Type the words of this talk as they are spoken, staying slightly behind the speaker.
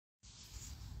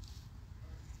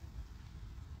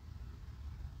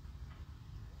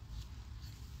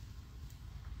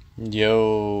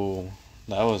Yo,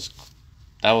 that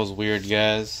was weird,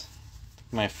 guys.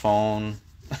 My phone,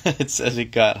 it says it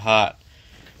got hot.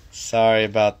 Sorry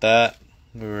about that.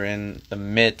 We were in the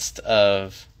midst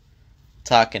of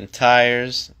talking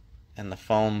tires, and the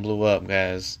phone blew up,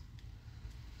 guys.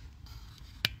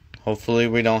 Hopefully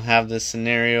we don't have this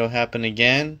scenario happen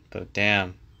again, but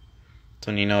damn, that's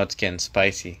when you know it's getting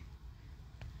spicy.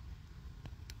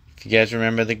 If you guys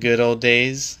remember the good old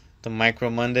days, the Micro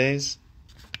Mondays,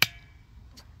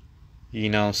 you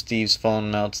know Steve's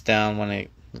phone melts down when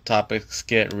the topics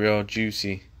get real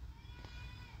juicy.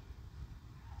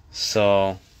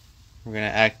 So we're gonna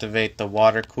activate the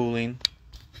water cooling.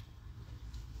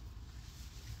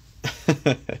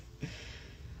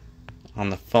 On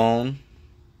the phone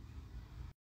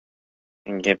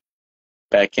and get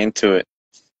back into it.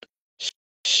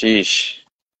 Sheesh.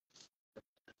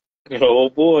 Oh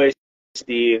boy,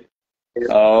 Steve.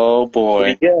 Oh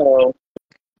boy. Here we go.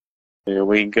 Here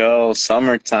we go.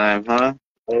 Summertime, huh?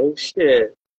 Oh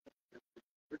shit.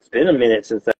 It's been a minute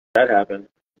since that happened.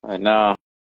 I know.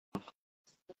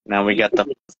 Now we got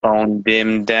the phone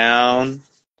dimmed down.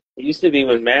 It used to be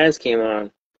when Maz came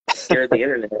on here at the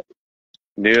internet.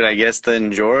 Dude, I guess the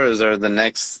Enjoras are the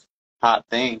next hot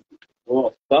thing.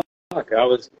 Well, fuck. I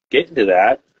was getting to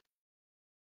that.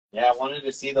 Yeah, I wanted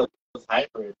to see those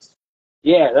hybrids.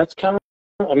 Yeah, that's kind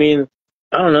of. I mean,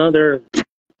 I don't know.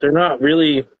 They're not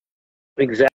really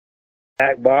exact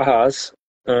Bajas.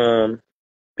 But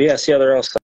yeah, see how they're all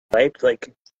typed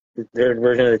like their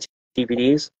version of the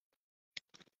CVDs.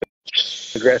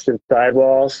 Aggressive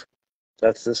sidewalls.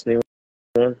 That's this new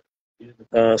one.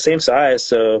 Same size,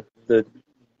 so the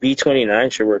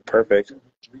V29 should work perfect.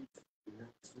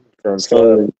 From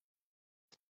So,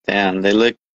 damn, they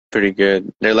look pretty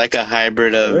good. They're like a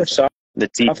hybrid of the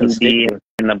TPD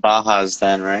and the Bajas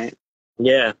then, right?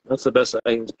 Yeah, that's the best.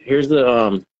 Here's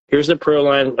the Pro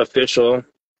Line official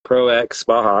Pro X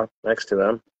Baja next to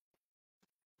them.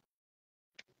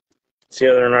 See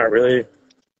how they're not really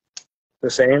the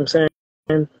same?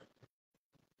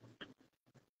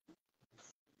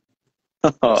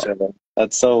 Oh,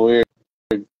 that's so weird.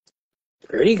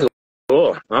 Pretty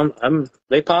cool.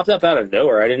 They popped up out of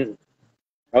nowhere.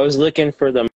 I was looking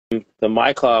for the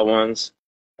MyClaw ones,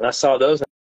 and I saw those,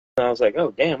 and I was like,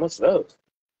 oh damn, what's those?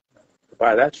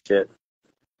 Buy that shit.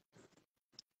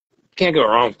 Can't go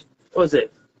wrong. What was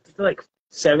it? It's like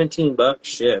 $17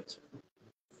 shipped.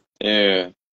 Yeah,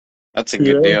 that's a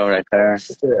good deal right there.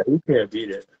 Yeah, you can't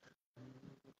beat it.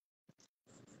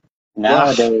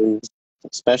 Nowadays,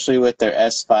 especially with their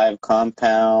S5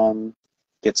 compound,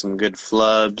 get some good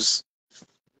flubs.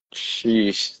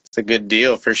 Sheesh, it's a good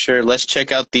deal for sure. Let's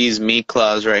check out these meat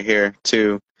claws right here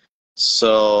too.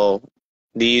 So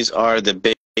these are the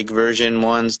big version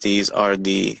ones. These are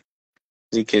the,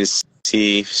 as you can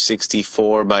see,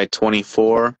 64 by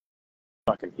 24.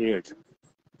 Fucking huge.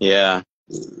 Yeah.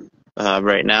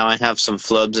 Right now I have some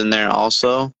flubs in there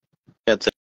also. Got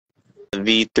the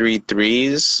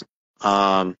V33s.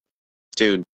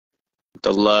 Dude,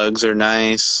 the lugs are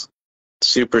nice.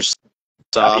 Super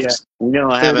soft. Yeah. You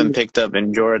know, I haven't picked up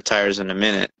Endura tires in a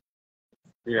minute.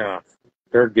 Yeah.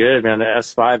 They're good, man. The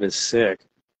S5 is sick.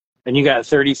 And you got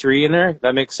 33 in there?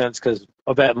 That makes sense because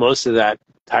I'll bet most of that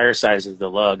tire size is the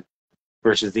lug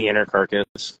versus the inner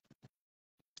carcass.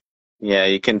 Yeah,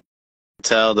 you can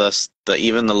tell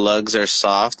even the lugs are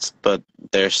soft, but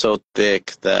they're so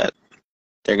thick that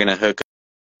they're gonna hook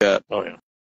up. Oh yeah.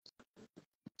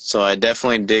 So I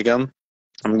definitely dig them.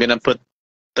 I'm gonna put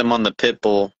them on the pit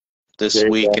bull this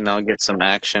week, and I'll get some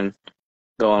action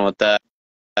going with that.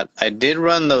 I did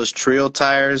run those trio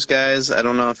tires, guys. I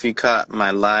don't know if you caught my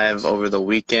live over the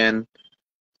weekend.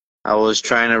 I was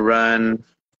trying to run,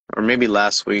 or maybe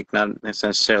last week, not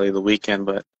necessarily the weekend,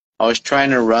 but I was trying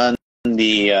to run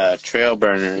the trail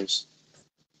burners,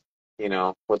 you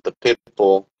know, with the pit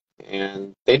bull,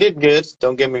 and they did good,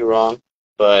 don't get me wrong,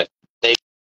 but they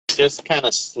just kind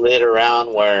of slid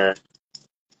around where,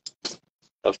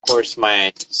 of course,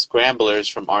 my scramblers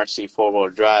from RC four-wheel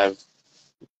drive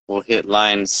will hit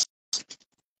lines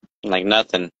like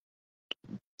nothing.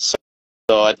 So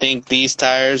I think these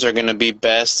tires are going to be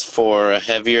best for a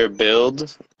heavier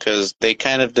build because they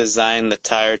kind of design the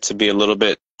tire to be a little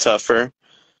bit tougher,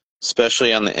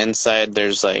 especially on the inside.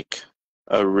 There's like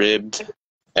a ribbed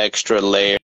extra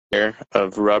layer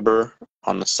of rubber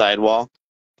on the sidewall.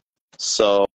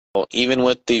 So even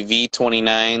with the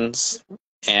V29s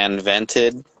and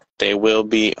vented, they will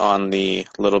be on the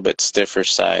little bit stiffer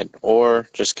side or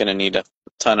just going to need a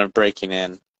ton of braking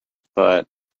in. But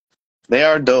they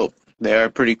are dope. They are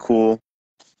pretty cool.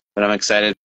 But I'm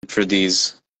excited for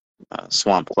these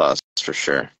swamp claws for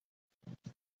sure.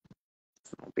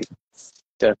 I'll be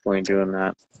definitely doing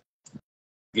that.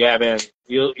 Yeah, man,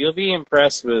 you'll be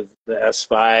impressed with the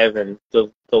S5 and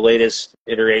the latest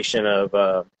iteration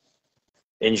of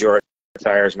Injure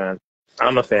tires, man.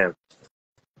 I'm a fan.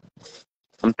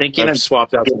 I'm thinking I've of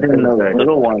swapped out some getting things those that I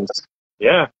little didn't. ones.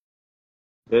 Yeah,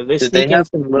 they Did they sneak in have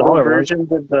some little smaller ones.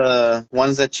 versions of the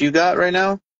ones that you got right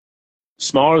now?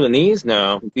 Smaller than these?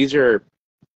 No, these are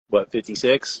what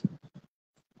 56.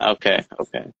 Okay.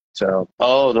 So,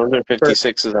 Oh, those are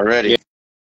 56s already.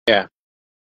 yeah.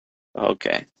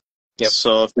 Okay. Yep.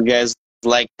 So if you guys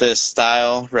like this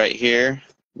style right here,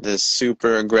 this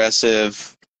super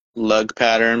aggressive lug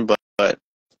pattern, but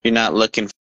you're not looking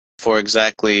for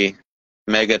exactly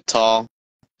mega tall,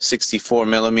 64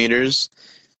 millimeters,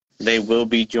 they will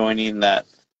be joining that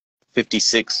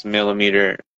 56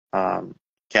 millimeter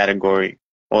category.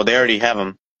 Well, they already have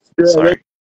them. Yeah, there Sorry.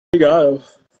 you go.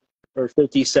 Or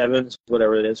 57s,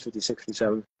 whatever it is, 56,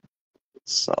 57.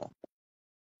 So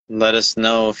let us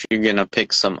know if you're going to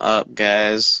pick some up,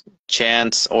 guys.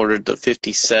 Chance ordered the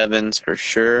 57s for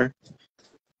sure.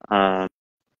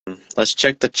 Let's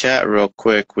check the chat real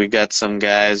quick. We got some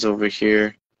guys over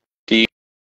here. Do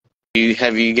you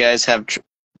have you guys have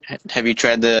you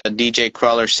tried the DJ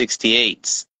Crawler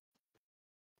 68s?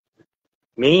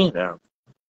 Me? No.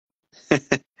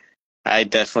 I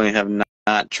definitely have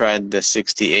not tried the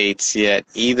 68s yet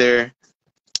either.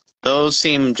 Those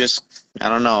seem just, I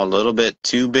don't know, a little bit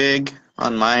too big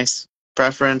on my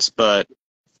preference, but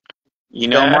you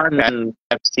know, Mark,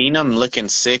 I've seen them looking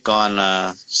sick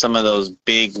on some of those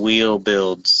big wheel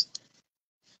builds.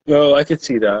 No, I could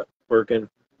see that working.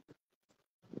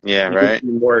 Yeah, You right? could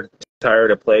be more tire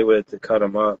to play with to cut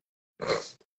them up.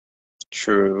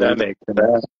 True. That makes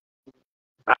sense.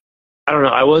 I don't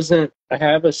know. I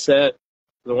have a set,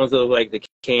 the ones that look like the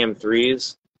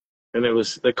KM3s, and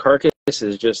the carcass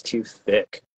is just too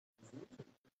thick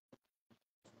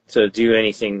to do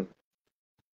anything.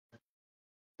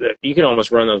 You can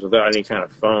almost run those without any kind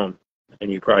of foam,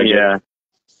 and you probably get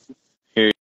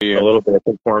a little bit of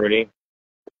conformity.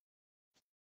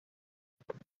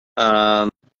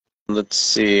 Let's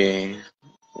see.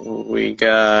 We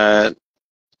got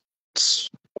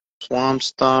Swamp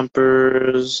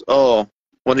Stompers. Oh,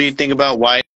 what do you think about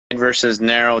wide versus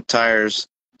narrow tires?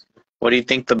 What do you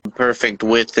think the perfect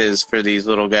width is for these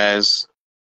little guys?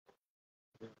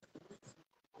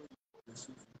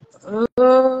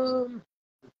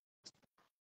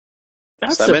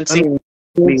 That's I've been seeing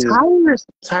these.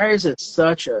 Tires is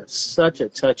such a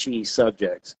touchy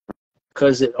subject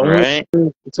because Right?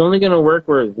 it's only going to work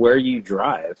where you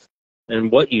drive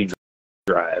and what you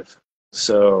drive.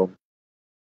 So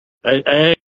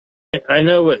I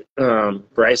know what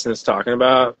Bryson's talking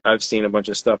about. I've seen a bunch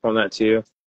of stuff on that too,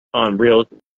 on real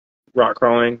rock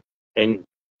crawling, and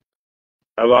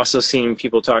I've also seen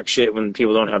people talk shit when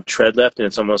people don't have tread left, and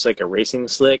it's almost like a racing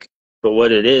slick. But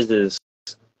what it is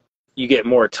you get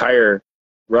more tire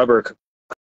rubber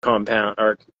compound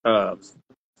or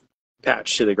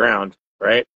patch to the ground,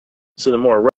 right? So the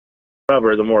more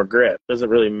rubber, the more grip. Doesn't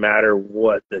really matter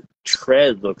what the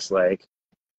tread looks like,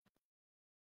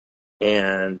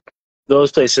 and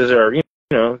those places are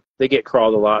they get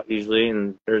crawled a lot usually,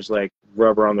 and there's like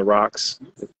rubber on the rocks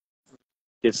that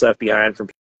gets left behind from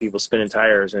people spinning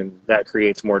tires, and that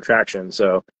creates more traction.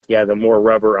 So yeah, the more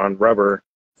rubber on rubber,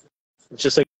 it's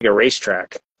just like a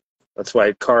racetrack. That's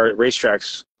why race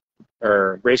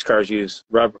cars use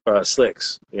rubber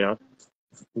slicks, Yeah.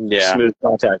 smooth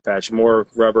contact patch. More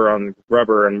rubber on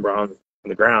rubber and on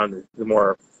the ground, the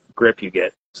more grip you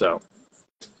get. So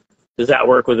does that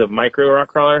work with a micro rock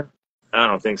crawler? I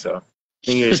don't think so. I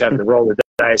think you just have to roll the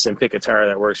dice and pick a tire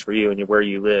that works for you and where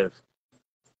you live.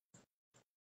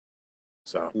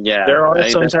 So Yeah, there are I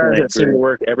some tires that seem agree. to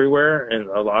work everywhere, and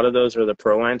a lot of those are the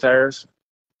Pro Line tires,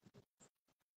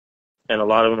 and a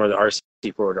lot of them are the RC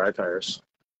four-wheel drive tires.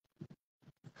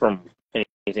 From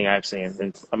anything I've seen,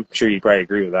 and I'm sure you probably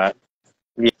agree with that.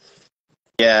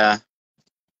 Yeah,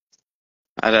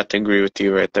 I'd have to agree with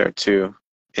you right there too.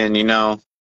 And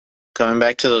coming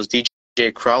back to those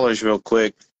DJ crawlers real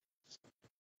quick,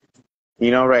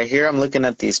 right here I'm looking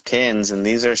at these pins, and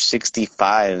these are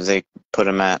 65s. They put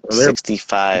them at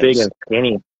 65s. Big and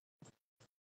skinny.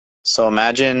 So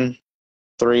imagine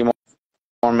 3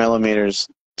 more millimeters.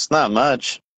 It's not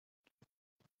much.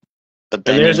 But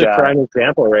then And there's a prime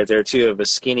example right there too of a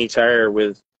skinny tire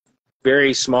with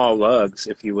very small lugs,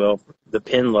 if you will, the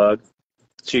pin lug.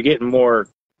 So you're getting more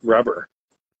rubber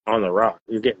on the rock.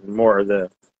 You're getting more of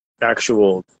the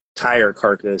actual tire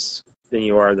carcass than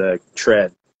you are the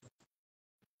tread.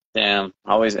 Damn,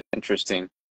 always interesting.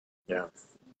 Yeah.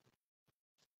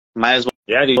 Might as well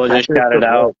Yeah, dude. just shout it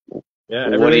out. Yeah,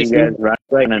 What are everybody you guys seems like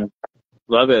running?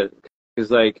 love it.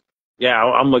 Cause like, yeah,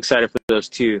 I'm excited for those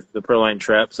too. The Proline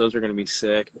Traps, those are gonna be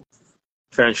sick.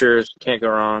 Trenchers, can't go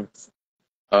wrong.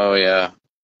 Oh yeah,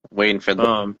 waiting for those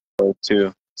Um,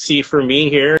 too. see for me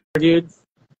here, dude,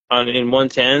 on in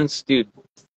 110s, dude,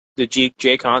 the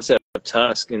J Concept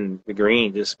Tusk and the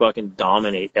green just fucking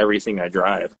dominate everything I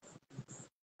drive.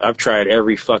 I've tried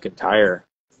every fucking tire,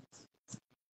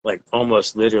 like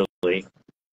almost literally,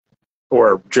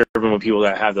 or driven with people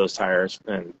that have those tires,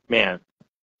 and man,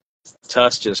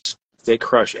 Tusk just they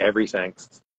crush everything.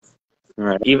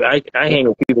 Right. Even, I hang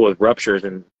with people with ruptures,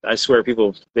 and I swear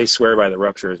people they swear by the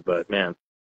ruptures, but man,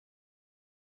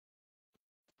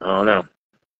 I don't know.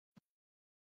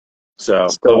 So,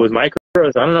 but So, with micros,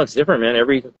 I don't know. It's different, man.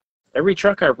 Every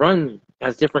truck I run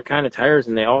has different kind of tires,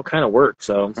 and they all kind of work.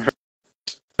 So,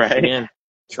 right. man,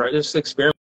 try this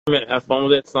experiment, have fun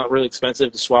with it. It's not really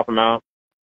expensive to swap them out.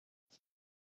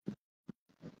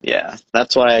 Yeah,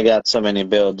 that's why I got so many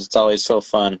builds. It's always so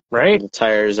fun. Right? The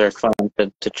tires are fun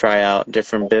to try out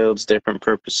different builds, different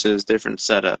purposes, different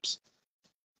setups.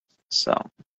 So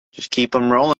just keep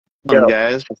them rolling, Yeah.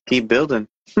 guys. Just keep building.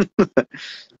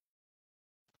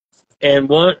 And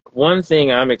one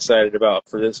thing I'm excited about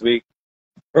for this week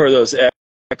are those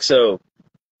EXO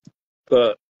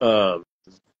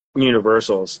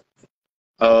universals.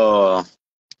 Oh,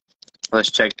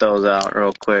 let's check those out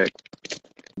real quick.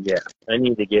 Yeah, I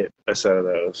need to get a set of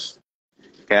those.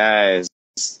 Guys,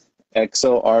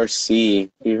 EXO RC.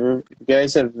 You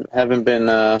guys haven't been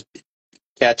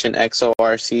catching EXO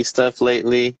RC stuff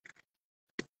lately?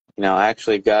 I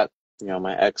actually got,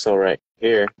 my EXO right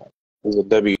here. This is a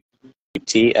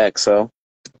WT EXO.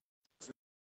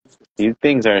 These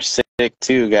things are sick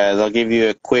too, guys. I'll give you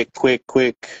a quick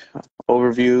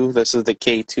overview. This is the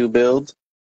K2 build.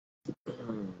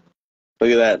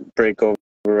 Look at that breakover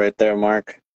right there,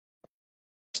 Mark.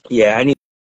 Yeah, I need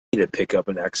to pick up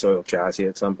an EXO chassis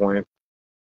at some point.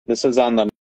 This is on the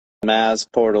MAS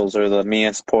portals or the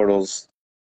MIAS portals.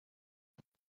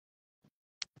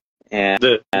 And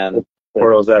The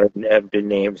portals that have been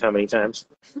named how many times?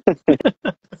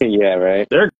 yeah, right.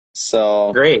 They're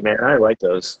So great, man. I like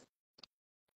those.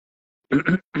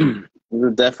 this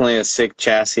is definitely a sick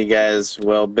chassis, guys.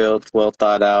 Well built, well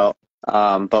thought out.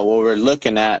 But what we're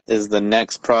looking at is the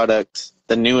next product,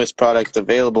 the newest product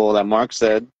available that Mark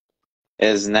said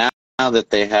is now that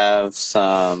they have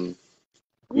some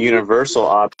universal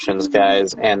options,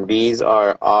 guys, and these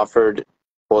are offered.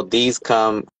 Well, these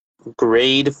come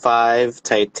grade 5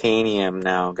 titanium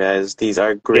now, guys. These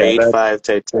are Yeah, grade 5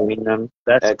 titanium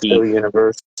that's EXO deep.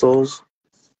 universals.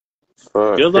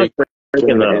 For Good luck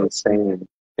breaking freaking those. insane.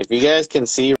 If you guys can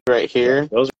see right Yeah, here,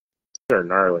 those are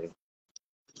gnarly.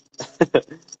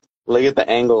 look at the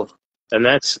angle. And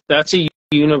that's a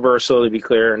universal, to be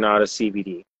clear, not a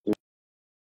CVD.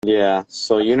 Yeah,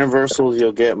 so universals,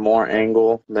 you'll get more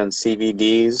angle than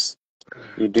CVDs.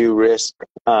 You do risk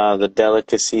the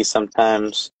delicacy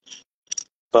sometimes.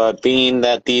 But being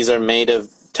that these are made of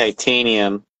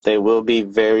titanium, they will be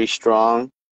very strong.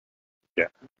 Yeah.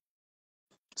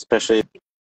 Especially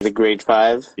the grade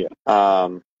 5. Yeah.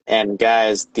 And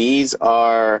guys, these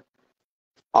are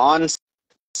on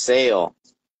sale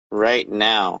right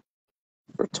now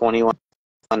for $21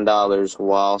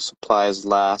 while supplies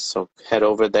last. So head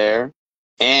over there.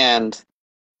 And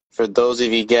for those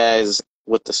of you guys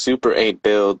with the Super 8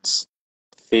 builds,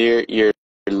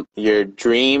 your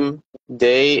dream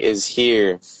day is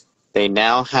here. They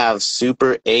now have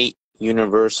Super 8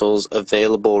 universals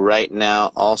available right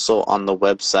now also on the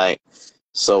website.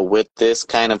 So with this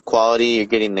kind of quality, you're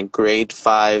getting the grade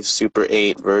 5 Super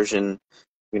 8 version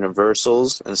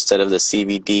universals instead of the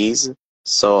CVDs.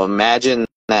 So imagine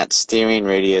that steering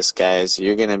radius, guys.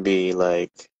 You're going to be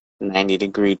like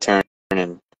 90-degree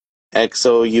turning.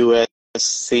 EXO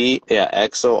USC, yeah,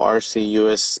 EXO RC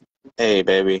USA,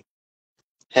 baby.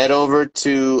 Head over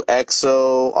to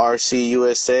EXO RC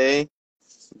USA,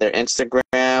 their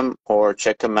Instagram, or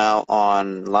check them out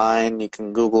online. You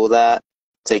can Google that,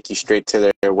 take you straight to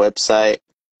their website.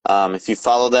 If you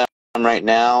follow them right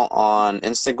now on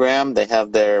Instagram, they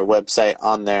have their website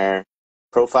on their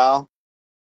profile.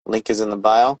 Link is in the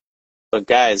bio. But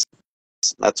guys,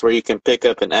 that's where you can pick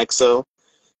up an EXO.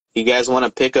 If you guys want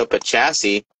to pick up a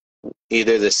chassis,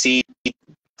 either the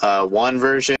C1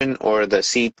 version or the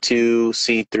C2,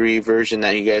 C3 version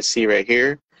that you guys see right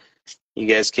here, you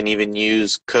guys can even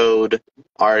use code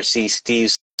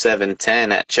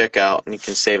RCSteve710 at checkout, and you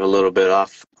can save a little bit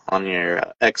off on your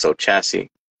EXO chassis.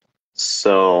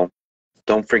 So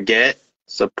don't forget,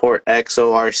 support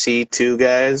EXO RC too,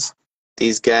 guys.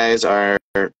 These guys are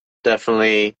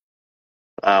definitely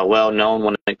well known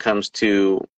when it comes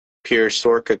to pure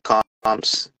Sorca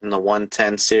comps in the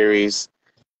 110 series,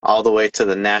 all the way to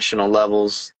the national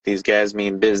levels. These guys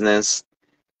mean business,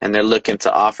 and they're looking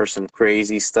to offer some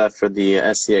crazy stuff for the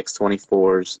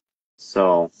scx24s.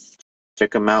 So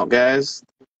check them out, guys.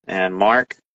 And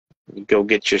Mark, you go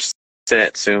get your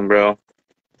set soon, bro,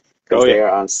 because they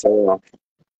are on sale.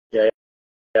 Yeah,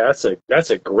 that's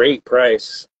a great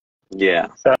price. Yeah.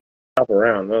 Shop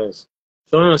around those.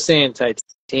 Someone was saying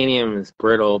titanium is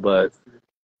brittle, but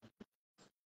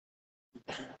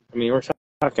I mean we're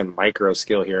talking micro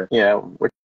scale here. Yeah, we're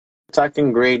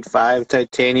talking grade 5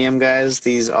 titanium, guys.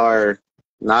 These are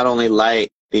not only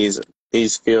light, these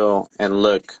feel and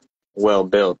look well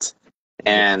built.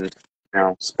 And you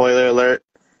know, spoiler alert,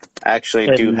 I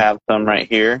actually do have some right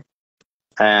here,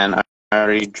 and I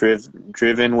already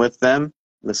driven with them.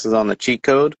 This is on the cheat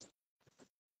code.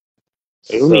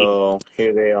 So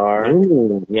here they are.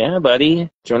 Ooh, yeah,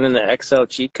 buddy. Joining the XL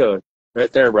cheat code.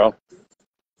 Right there, bro.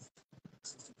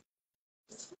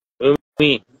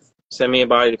 Me. Send me a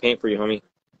body to paint for you, homie.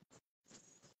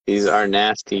 These are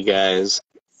nasty, guys.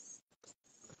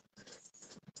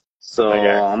 So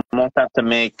I'm going to have to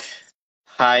make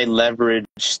high leverage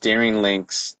steering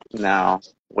links now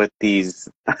with these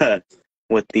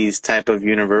with these type of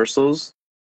universals.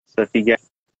 So if you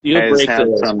guys have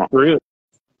some,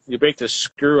 you break the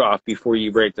screw off before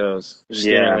you break those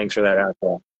steering links for that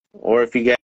asshole. Or if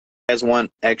you guys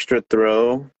want extra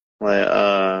throw,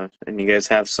 and you guys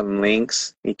have some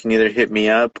links, you can either hit me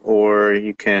up or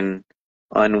you can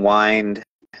unwind,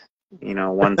 you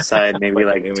know, one side maybe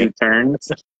like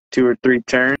 2 or 3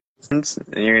 turns, and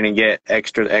you're gonna get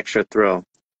extra throw.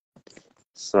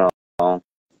 So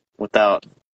without,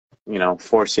 you know,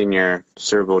 forcing your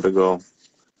servo to go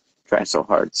try so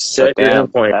hard. Set the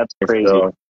endpoint. That's crazy.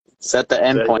 Set the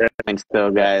endpoint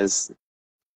still, guys.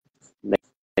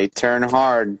 They turn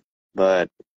hard, but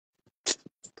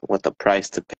with the price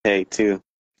to pay too.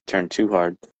 Turn too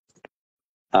hard.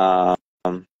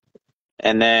 And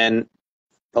then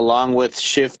along with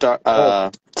EXO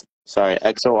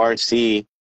RC,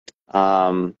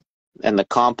 and the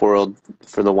comp world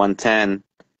for the 110,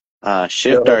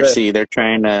 Shift RC, they're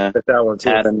trying to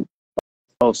add an.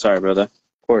 Oh, sorry, brother.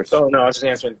 Of course. Oh, no, I was just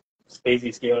answering.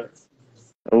 Spacey Scaler.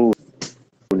 Oh,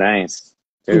 nice.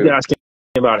 Dude. He's asking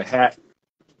about a hat.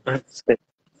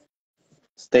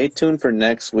 Stay tuned for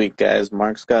next week, guys.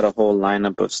 Mark's got a whole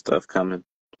lineup of stuff coming.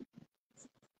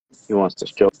 He wants to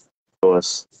show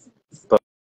us. But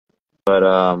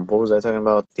what was I talking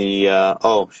about? The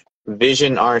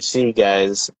Vision RC,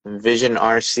 guys. Vision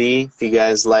RC. If you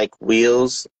guys like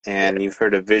wheels and you've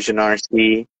heard of Vision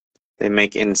RC, they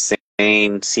make insane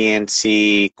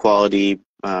CNC quality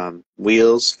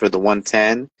wheels for the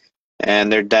 110,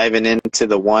 and they're diving into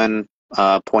the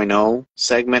 1.0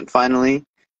 segment finally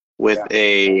with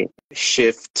a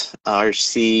Shift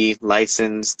RC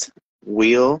licensed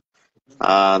wheel.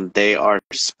 They are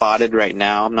spotted right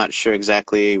now. I'm not sure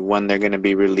exactly when they're going to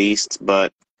be released,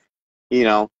 but you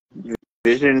know,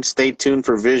 Vision, stay tuned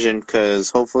for Vision, because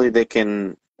hopefully they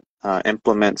can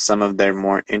implement some of their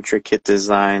more intricate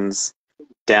designs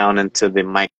down into the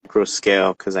micro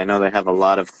scale, because I know they have a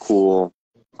lot of cool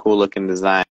looking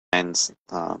designs.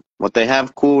 What they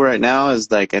have cool right now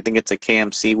is, like, I think it's a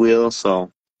KMC wheel,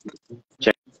 so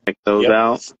check those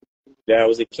out. Yeah, it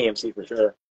was a KMC for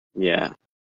sure. Yeah.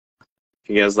 If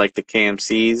you guys like the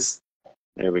KMCs,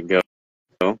 there we go.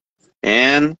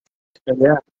 And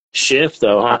Shift,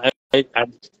 though, huh? I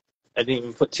didn't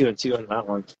even put 2 and 2 on that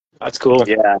one. That's cool.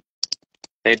 Yeah.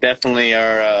 They definitely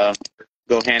are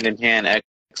go hand in hand,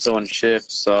 EXO and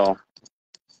Shift. So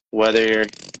whether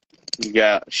you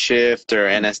got Shift or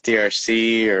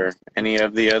NSDRC or any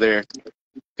of the other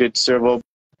good servo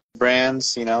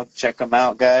brands, you know, check them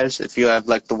out, guys. If you have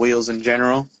like the wheels in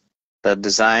general, the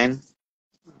design,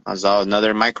 as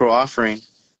another micro offering.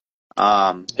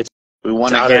 We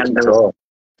want to hand control.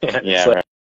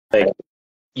 Like,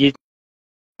 you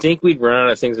think we'd run out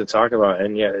of things to talk about,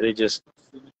 and yet they just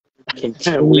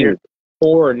continue to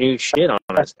pour new shit on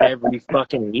us every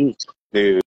fucking week.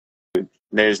 Dude,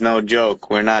 there's no joke.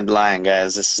 We're not lying,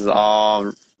 guys. This is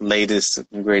all latest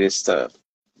and greatest stuff,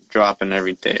 dropping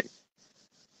every day.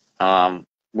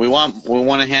 We want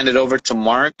to hand it over to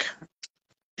Mark,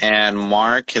 and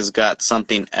Mark has got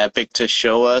something epic to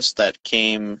show us that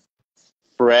came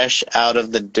fresh out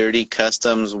of the Dirty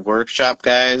Customs workshop,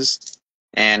 guys.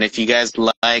 And if you guys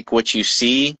like what you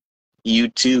see, you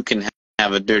too can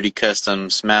have a Dirty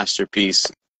Customs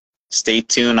masterpiece. Stay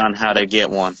tuned on how to get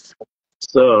one.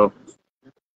 So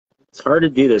it's hard to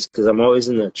do this because I'm always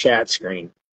in the chat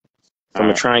screen. So I'm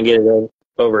going to try and get it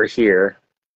over here.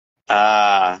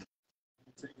 Ah,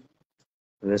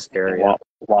 in this area.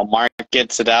 while Mark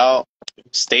gets it out,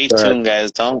 stay tuned,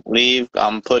 guys. Don't leave.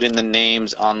 I'm putting the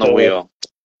names on the wheel.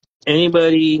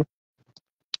 Anybody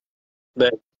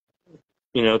that,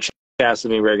 you know, chats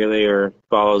with me regularly or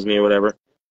follows me or whatever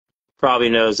probably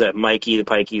knows that Mikey the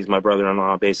Pikey is my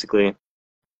brother-in-law, basically.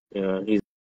 You know,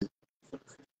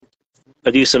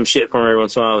 I do some shit for him every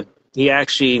once in a while. He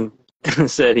actually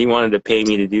said he wanted to pay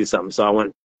me to do something, so I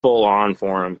went full on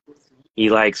for him. He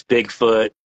likes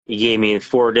Bigfoot. He gave me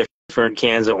 4 different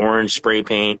cans of orange spray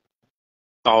paint,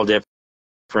 all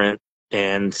different,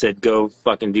 and said, go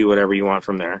fucking do whatever you want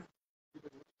from there.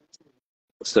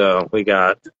 So we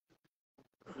got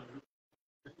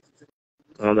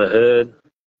on the hood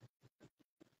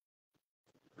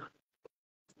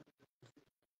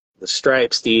the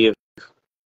stripe, Steve.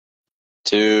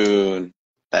 Dude,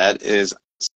 that is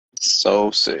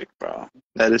so sick, bro.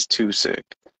 That is too sick.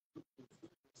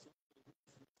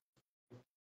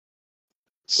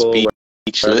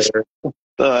 Speechless. What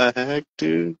the heck,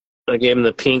 dude? I gave him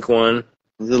the pink one.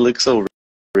 Does it look so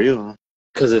real?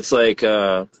 Because it's like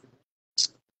Dirt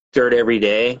Every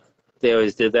Day. They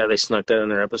always did that. They snuck that in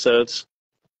their episodes.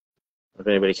 If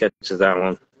anybody catches that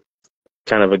one.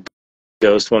 Kind of a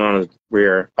ghost one on his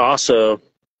rear. Also,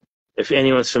 if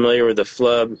anyone's familiar with the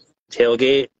Flub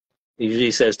tailgate, it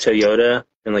usually says Toyota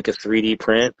in like a 3D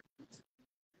print.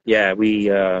 Yeah, we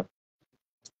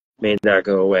made that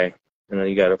go away. And then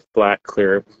you got a black,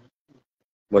 clear,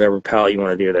 whatever palette you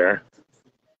want to do there.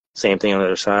 Same thing on the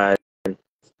other side. You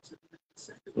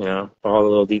know, all the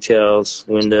little details,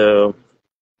 window,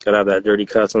 got to have that dirty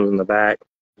customs in the back.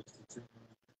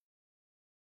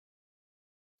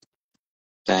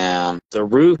 Damn. The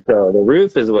roof, though, the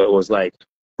roof is what was like,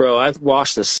 bro, I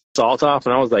washed the salt off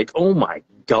and I was like, oh my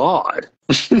God.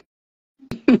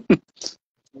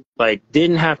 Like,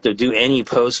 didn't have to do any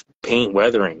post-paint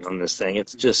weathering on this thing.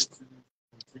 It's just,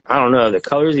 I don't know, the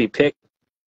colors he picked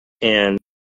and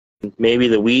maybe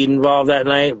the weed involved that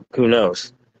night, who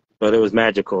knows? But it was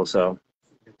magical, so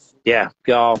yeah,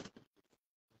 y'all,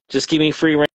 just give me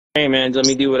free reign, man. Let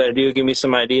me do what I do. Give me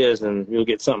some ideas, and you'll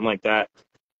get something like that.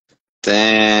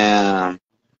 Damn.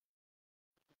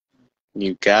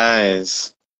 You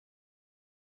guys.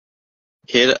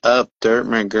 Hit up Dirt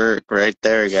McGirt right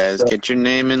there, guys. Get your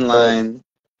name in line.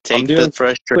 Take the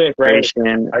frustration quick, right?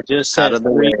 I just sent out of the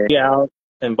way. 3 out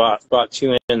and bought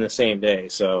 2 in the same day,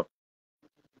 so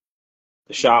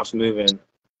the shop's moving.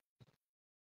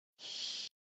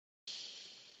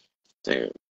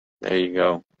 Dude, there you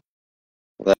go.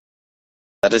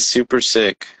 That is super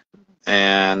sick.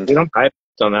 And Dude, I'm hyped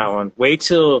on that one. Wait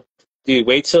till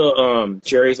Jerry's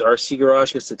RC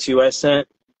Garage gets the 2 I sent.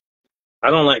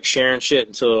 I don't like sharing shit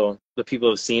until the people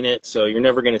have seen it, so you're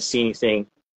never going to see anything.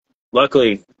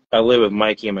 Luckily, I live with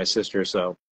Mikey and my sister,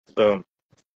 so boom.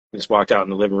 Just walked out in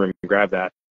the living room and grabbed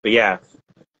that. But yeah,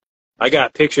 I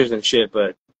got pictures and shit,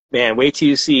 but man, wait till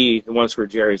you see the ones for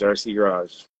Jerry's RC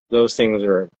Garage. Those things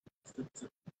are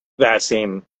that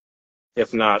same,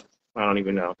 if not, I don't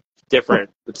even know,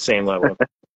 different, but the same level.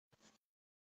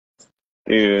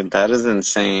 dude, that is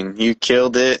insane. You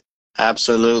killed it.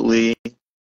 Absolutely. Is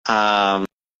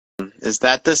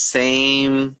that the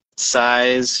same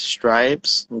size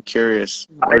stripes? I'm curious.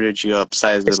 Or did you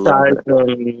upsize it a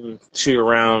little bit? To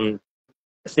around,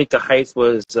 I think the height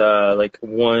was like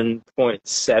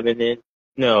 1.7 inch.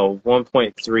 No,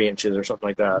 1.3 inches or something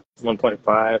like that.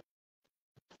 1.5.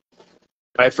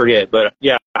 I forget, but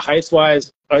yeah,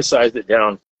 height-wise, I sized it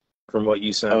down from what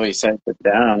you sent. Oh, you sent it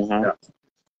down, huh? Yeah.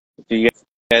 Do you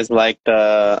guys like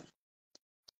the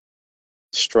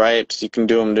stripes? You can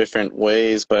do them different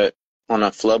ways, but on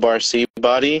a Flub RC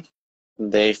body,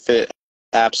 they fit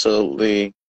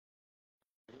absolutely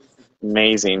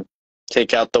amazing.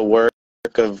 Take out the work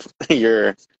of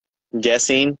your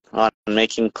guessing on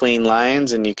making clean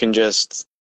lines, and you can just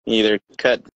either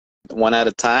cut one at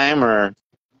a time, or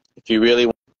if you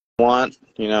really want,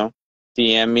 you know,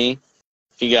 DM me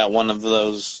if you got one of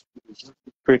those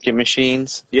freaking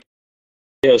machines.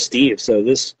 Yo, Steve, so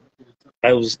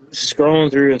I was scrolling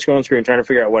through and trying to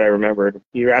figure out what I remembered.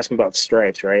 You were asking about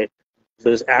stripes, right? So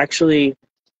there's actually,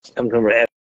 I'm talking about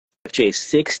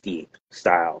FJ60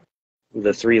 style,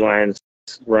 the 3 lines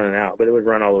running out, but it would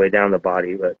run all the way down the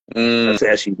body, but that's the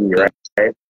SUV,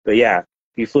 right? But yeah,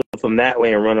 if you flip them that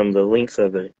way and run them the length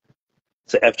of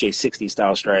it's an FJ60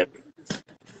 style stripe.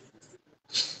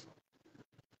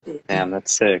 Damn,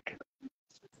 that's sick.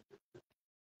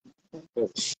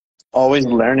 Always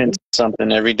learning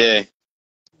something every day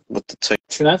with the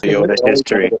Toyota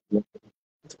history.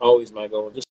 It's always my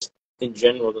goal, just in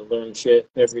general, to learn shit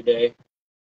every day.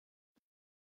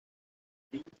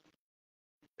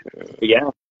 But yeah.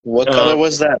 What color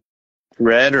was that?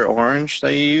 Red or orange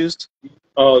that you used?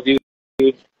 Oh, dude,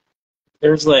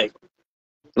 there's like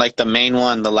Like the main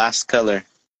one, the last color.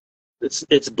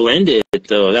 it's blended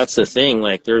though. That's the thing.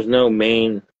 Like, there's no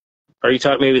main. Are you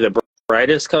talking maybe the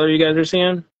brightest color you guys are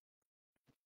seeing?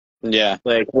 Yeah.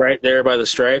 Like right there by the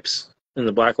stripes in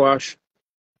the black wash.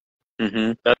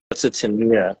 Mm-hmm. That's a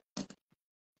Tamiya.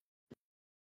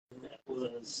 That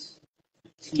was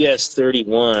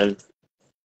TS31,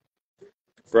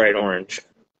 bright orange.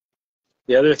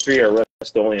 The other three are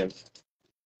Rust-Oleums.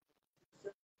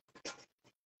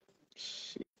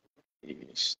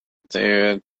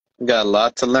 Dude, got a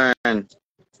lot to learn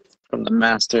from the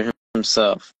master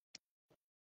himself.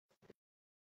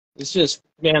 It's just,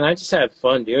 man, I just had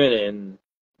fun doing it, and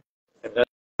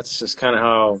that's just kind of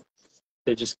how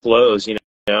it just flows, you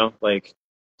know, like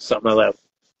something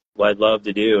I'd love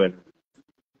to do, and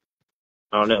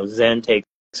I don't know, Zen takes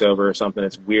over or something.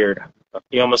 It's weird.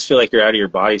 You almost feel like you're out of your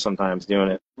body sometimes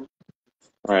doing it.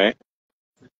 All right.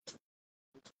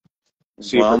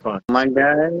 Super fun. My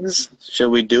guys, should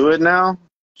we do it now?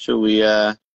 Should we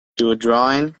do a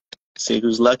drawing? See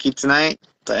who's lucky tonight?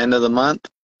 The end of the month?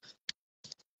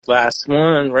 Last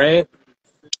one, right?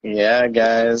 Yeah,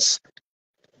 guys.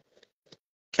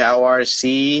 Cow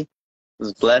RC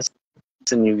is blessing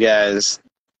you guys.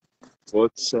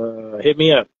 Let's hit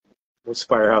me up. What's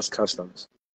Firehouse Customs?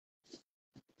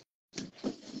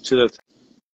 To the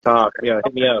top. Yeah,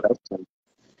 hit me up.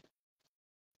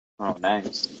 Oh,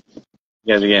 nice.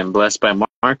 You guys are getting blessed by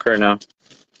Mark or no?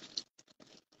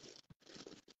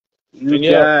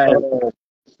 You guys.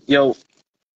 Yo.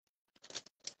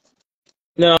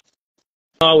 No,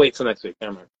 I'll wait till next week.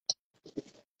 Never mind.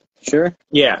 Sure?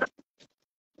 Yeah.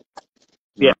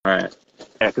 Yeah. All right.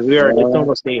 Yeah, because it's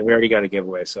almost 8. We already got a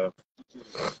giveaway, so.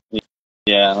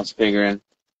 Yeah, I was figuring.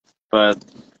 But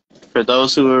for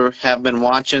those who have been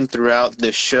watching throughout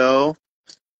the show,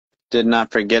 did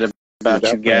not forget about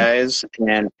you guys.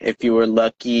 And if you were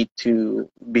lucky to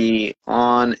be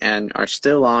on and are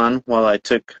still on while I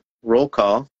took roll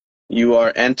call, you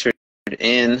are entered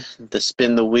in the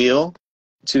spin the wheel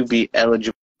to be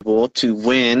eligible to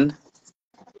win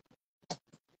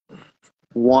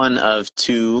one of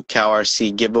 2 Cow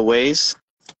RC giveaways.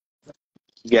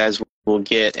 You guys will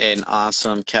get an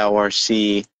awesome Cow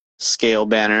RC scale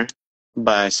banner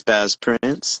by Spaz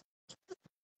Prince.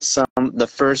 The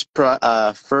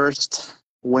first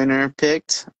winner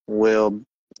picked will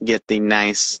get the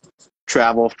nice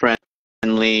travel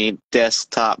friendly,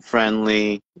 desktop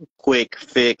friendly, quick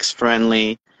fix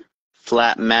friendly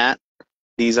flat mat.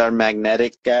 These are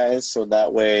magnetic, guys, so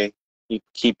that way you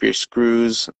keep your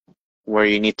screws where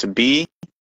you need to be,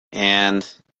 and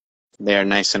they're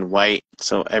nice and white,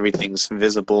 so everything's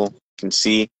visible, you can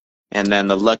see. And then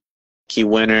the lucky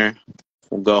winner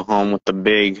will go home with the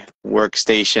big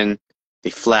workstation, the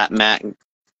flat mat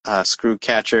screw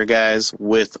catcher, guys,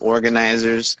 with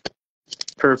organizers.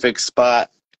 Perfect spot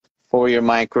for your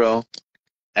micro.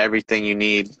 Everything you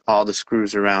need, all the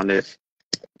screws around it.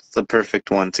 It's the perfect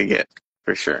one to get,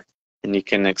 for sure. And you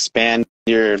can expand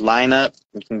your lineup.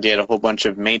 You can get a whole bunch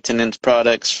of maintenance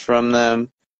products from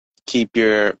them. Keep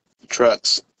your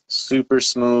trucks super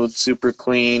smooth, super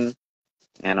clean,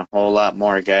 and a whole lot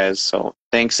more, guys. So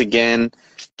thanks again,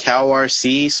 Cow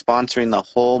RC, sponsoring the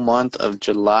whole month of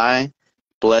July,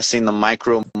 blessing the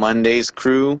Micro Mondays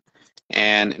crew.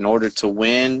 And in order to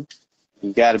win,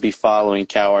 you got to be following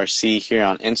Cow RC here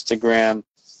on Instagram.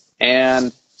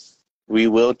 And we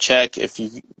will check if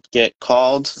you get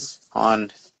called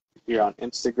on here on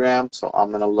Instagram. So I'm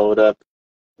going to load up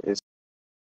his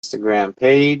Instagram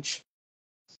page.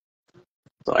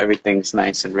 So everything's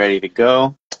nice and ready to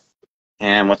go.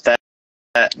 And with that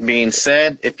being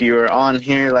said, if you are on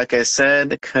here, like I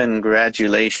said,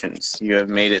 congratulations. You have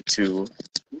made it through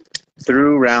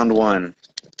round 1.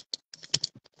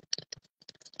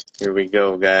 Here we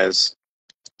go, guys.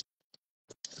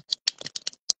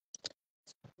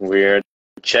 We're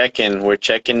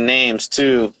checking names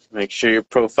too. Make sure your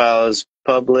profile is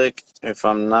public if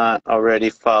I'm not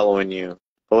already following you.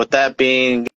 But with that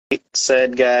being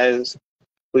said, guys,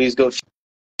 please go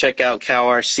check out Cow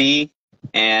RC,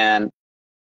 and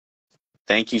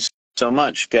thank you so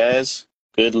much, guys.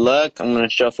 Good luck. I'm going to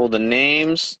shuffle the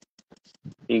names.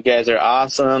 You guys are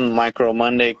awesome. Micro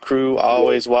Monday crew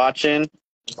always watching.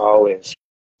 Always.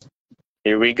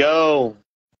 Here we go.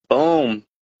 Boom.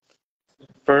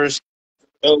 First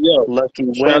lucky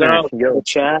winner. Shout out to the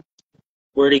chat.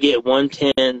 Where to get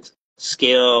 110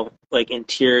 scale, like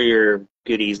interior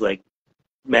goodies, like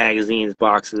magazines,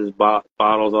 boxes, bottles,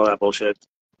 all that bullshit.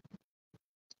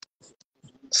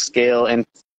 Scale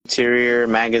interior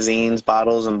magazines,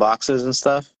 bottles, and boxes and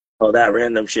stuff. Oh, that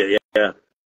random shit. Yeah.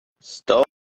 Stouffer.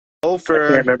 I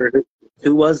can't remember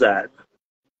who was that.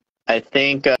 I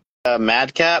think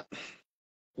Madcap.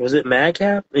 Was it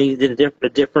Madcap? He did a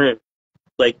different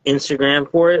like Instagram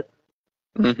for it.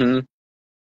 Mm-hmm.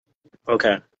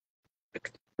 Okay.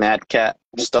 Madcap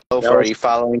Stouffer. Are you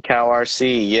following Cow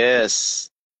RC? Yes.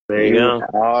 There you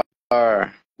go.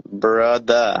 Are,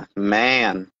 brother,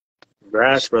 man.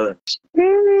 Congrats, brother.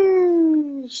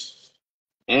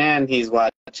 And he's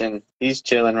watching. He's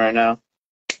chilling right now.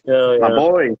 Oh, yeah. My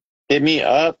boy, hit me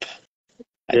up.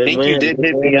 I think you did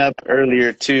hit me up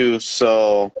earlier too,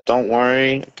 so don't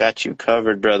worry. Got you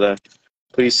covered, brother.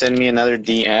 Please send me another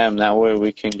DM. That way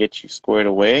we can get you squared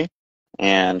away.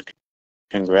 And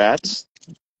congrats.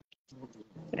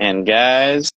 And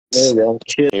guys,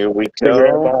 here we go.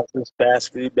 Cigarette boxes,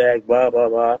 fast food bag, blah, blah,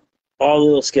 blah. All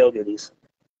little scale goodies.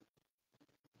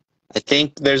 I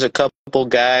think there's a couple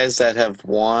guys that have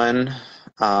won.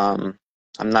 I'm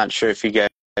not sure if you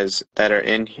guys that are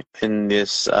in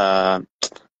this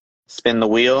spin the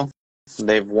wheel,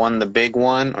 they've won the big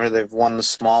one or they've won the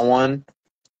small one.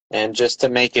 And just to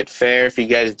make it fair, if you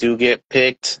guys do get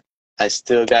picked, I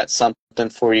still got something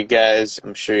for you guys.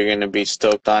 I'm sure you're going to be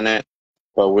stoked on it.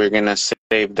 But we're going to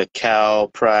save the cow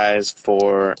prize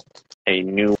for a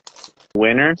new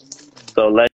winner. So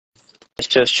let's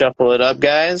just shuffle it up,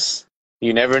 guys.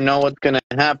 You never know what's going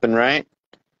to happen, right?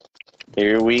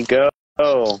 Here we go.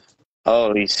 Oh,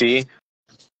 you see?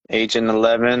 Agent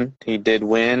 11, he did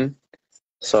win.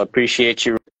 So appreciate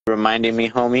you reminding me,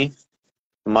 homie.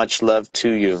 Much love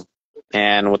to you.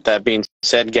 And with that being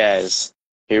said, guys,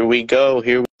 here we go.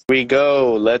 Here we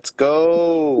go. Let's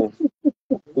go.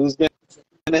 Who's going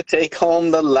to take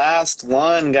home the last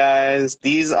one, guys?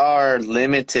 These are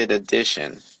limited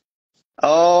edition.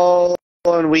 Oh,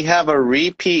 and we have a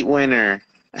repeat winner.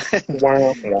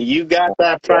 You got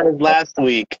that prize last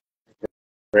week.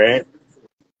 Right?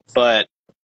 But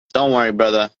don't worry,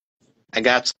 brother. I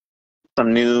got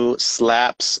some new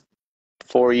slaps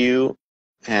for you.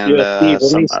 And Steve,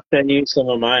 let me send you some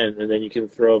of mine, and then you can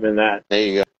throw them in that. There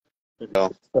you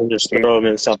go. And just throw them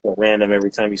in something random every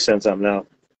time you send something out.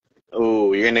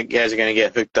 Ooh, you guys are gonna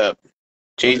get hooked up.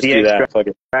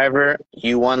 JZX driver,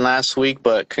 you won last week,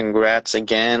 but congrats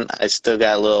again. I still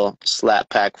got a little slap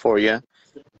pack for you,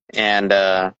 and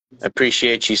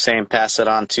appreciate you saying pass it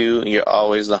on too. You're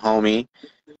always the homie.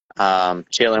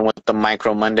 Chilling with the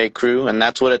Micro Monday crew, and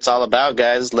that's what it's all about,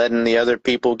 guys. Letting the other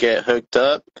people get hooked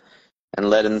up. And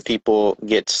letting people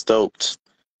get stoked.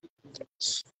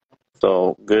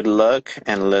 So good luck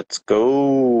and let's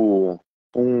go.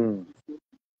 Boom.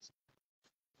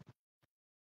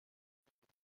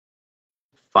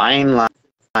 Fine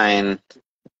line.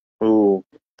 Ooh.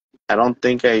 I don't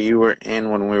think you were in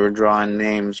when we were drawing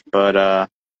names, but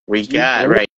we got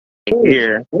right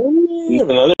here.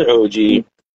 Another OG.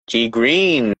 G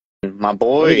Green, my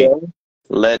boy.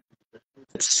 Let's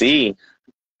see.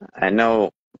 I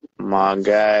know my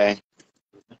guy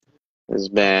has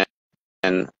been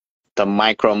the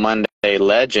Micro Monday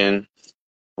legend.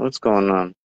 What's going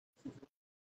on?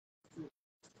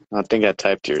 I think I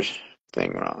typed your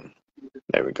thing wrong.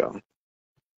 There we go.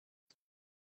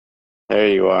 There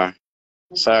you are.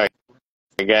 Sorry,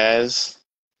 guys,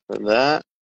 for that.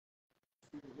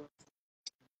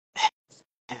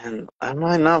 And am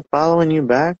I not following you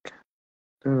back?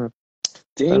 I'm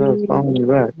following you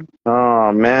back.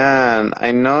 Oh, man.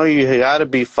 I know you got to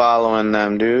be following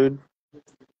them, dude.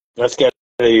 Let's get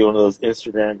you one of those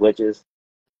Instagram glitches.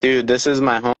 Dude, this is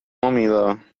my homie,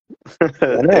 though.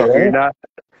 I know, if right? you're not,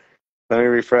 let me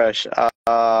refresh.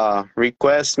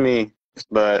 Request me,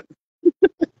 but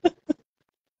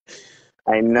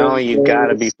I know you got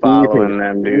to be following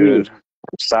them, dude.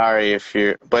 I'm sorry if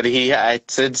you're, but I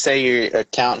did say your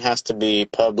account has to be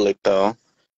public, though.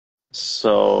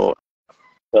 So,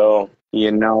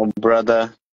 you know,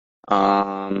 brother,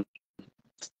 damn,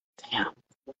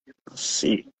 let's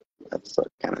see, that's what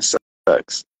kind of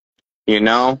sucks. You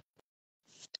know,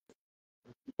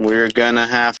 we're gonna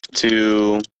have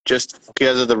to, just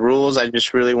because of the rules, I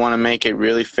just really want to make it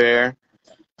really fair.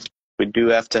 We do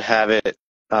have to have it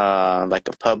like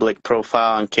a public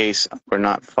profile in case we're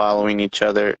not following each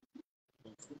other.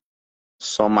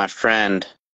 So, my friend,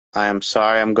 I am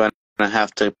sorry, I'm going to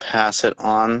have to pass it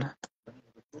on.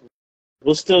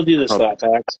 We'll still do the slap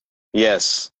packs.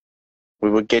 Yes,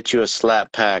 we would get you a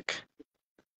slap pack.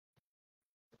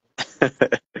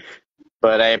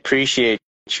 But I appreciate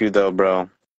you, though, bro.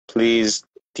 Please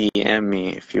DM me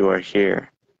if you are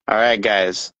here. All right,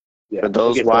 guys. For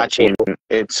those watching,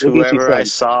 it's whoever I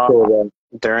saw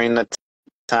during the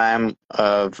time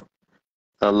of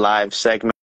a live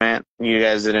segment. You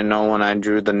guys didn't know when I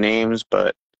drew the names,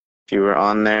 but if you were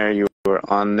on there, you were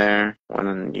on there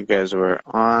when you guys were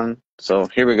on. So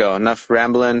here we go. Enough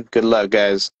rambling. Good luck,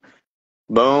 guys.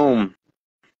 Boom.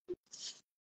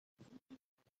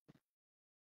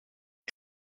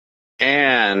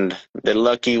 And the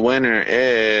lucky winner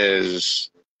is...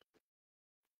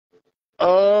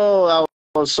 Oh, that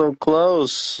was so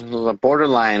close. It was a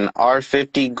borderline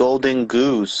R50 Golden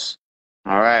Goose.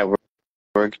 All right,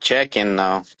 we're checking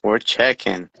now. We're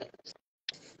checking.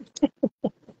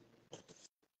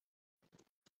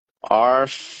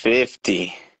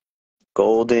 R50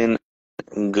 Golden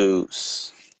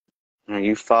Goose. Are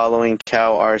you following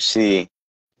Cow RC?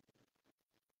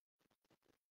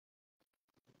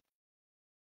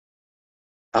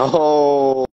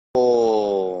 Oh,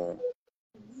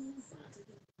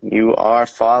 you are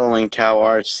following Cow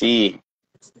RC.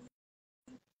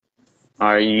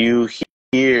 Are you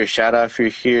here? Shout out if you're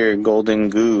here, Golden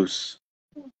Goose.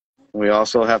 We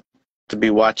also have to be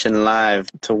watching live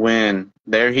to win.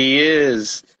 There he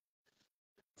is.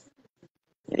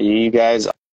 You guys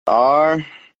are.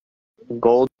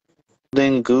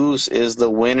 Golden Goose is the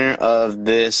winner of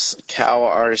this Cow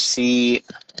RC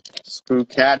screw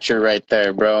catcher right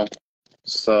there, bro.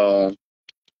 So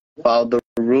follow the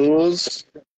rules.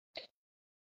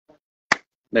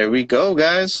 There we go,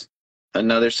 guys.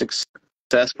 Another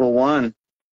successful one.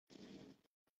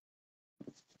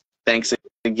 Thanks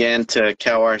again to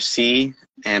Cow RC,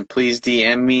 and please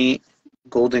DM me,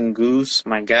 Golden Goose,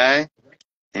 my guy,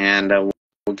 and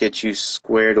we'll get you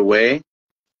squared away.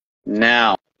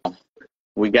 Now,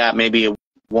 we got maybe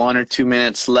 1 or 2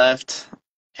 minutes left,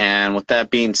 and with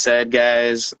that being said,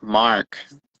 guys, Mark,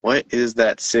 what is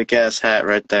that sick-ass hat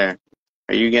right there?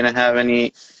 Are you going to have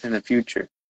any in the future?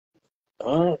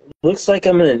 Looks like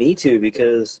I'm going to need to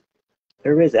because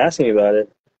everybody's asking me about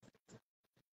it.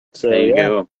 So, there you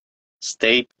go.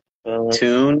 Stay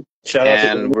tuned. Shout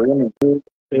out to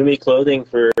Umi Clothing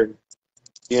for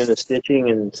doing the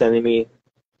stitching and sending me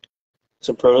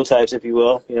some prototypes, if you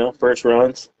will, first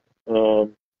runs.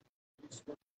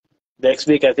 Next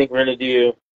week, I think we're going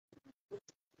to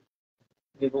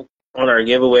do, on our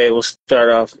giveaway, we'll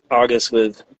start off August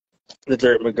with the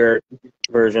Dirt McGirt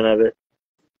version of it.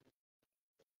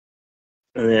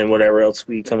 And then whatever else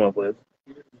we come up with.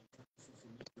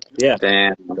 Yeah.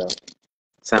 Damn.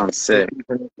 Sounds sick.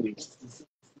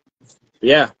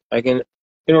 Yeah, I can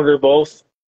order both.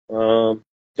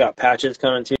 Got patches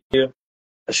coming to you.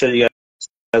 I showed you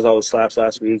guys all the slaps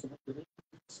last week.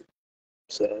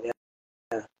 So,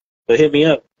 yeah. But hit me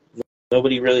up.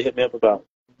 Nobody really hit me up about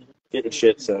getting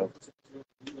shit, so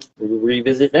we'll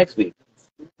revisit next week.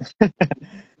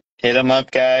 Hit him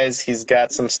up, guys. He's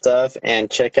got some stuff,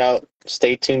 and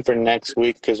stay tuned for next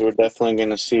week because we're definitely going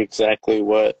to see exactly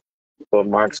what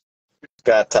Mark's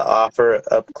got to offer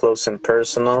up close and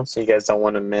personal, so you guys don't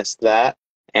want to miss that.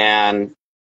 And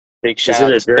big shout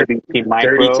out to WP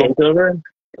Micro. Dirty takeover?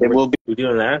 It will be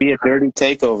doing that? Be a dirty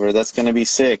takeover. That's going to be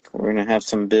sick. We're going to have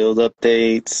some build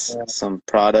updates, some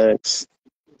products.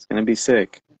 It's going to be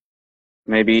sick.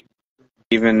 Maybe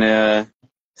even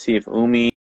see if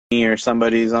Umi or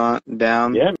somebody's down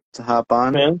to hop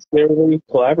on. Man, everybody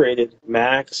collaborated.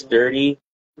 Max, Dirty,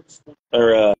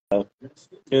 or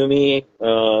Umi,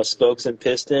 Spokes and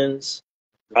Pistons.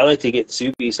 I like to get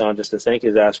Subies on just to thank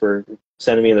his ass for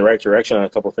sending me in the right direction on a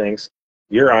couple things.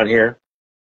 You're on here.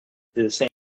 Do the same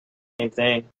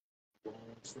thing.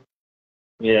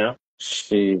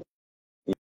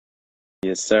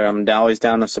 Yes, sir. I'm always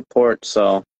down to support,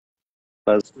 so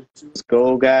let's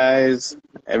go, guys.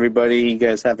 Everybody, you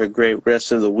guys have a great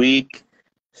rest of the week.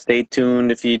 Stay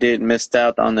tuned if you didn't miss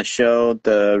out on the show.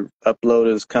 The upload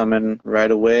is coming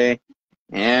right away.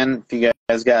 And if you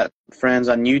guys got friends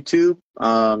on YouTube,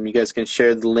 you guys can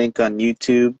share the link on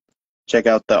YouTube. Check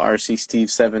out the RC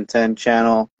Steve 710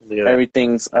 channel. Yeah.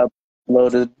 Everything's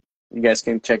uploaded. You guys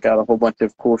can check out a whole bunch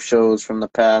of cool shows from the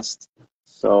past.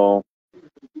 So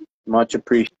much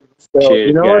appreciated. So,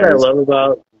 you know what I love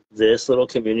about this little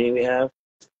community we have?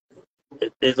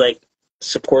 It like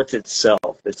supports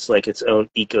itself. It's like its own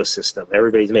ecosystem.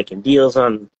 Everybody's making deals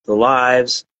on the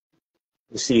lives.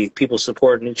 You see people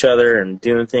supporting each other and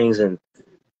doing things, and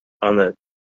on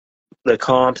the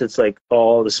comps, it's like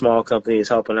all the small companies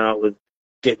helping out with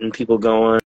getting people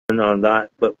going on that.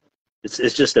 But it's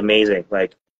just amazing.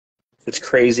 Like, it's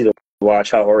crazy to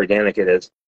watch how organic it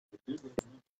is.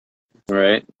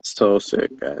 Right? So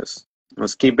sick, guys.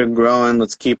 Let's keep it growing.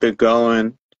 Let's keep it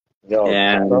going.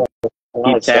 And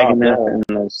keep tagging us in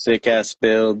those sick-ass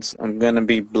builds. I'm going to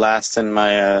be blasting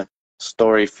my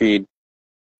story feed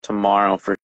tomorrow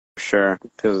for sure.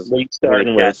 What are you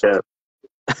starting with?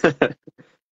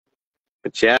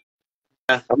 But yeah,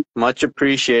 much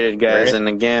appreciated, guys. Right. And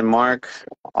again, Mark,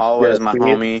 always Yeah, my see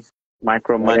you. homie,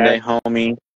 Micro All right. Monday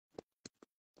homie.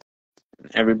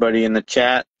 Everybody in the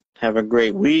chat, have a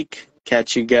great week.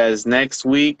 Catch you guys next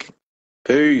week.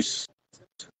 Peace.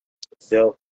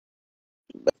 Still.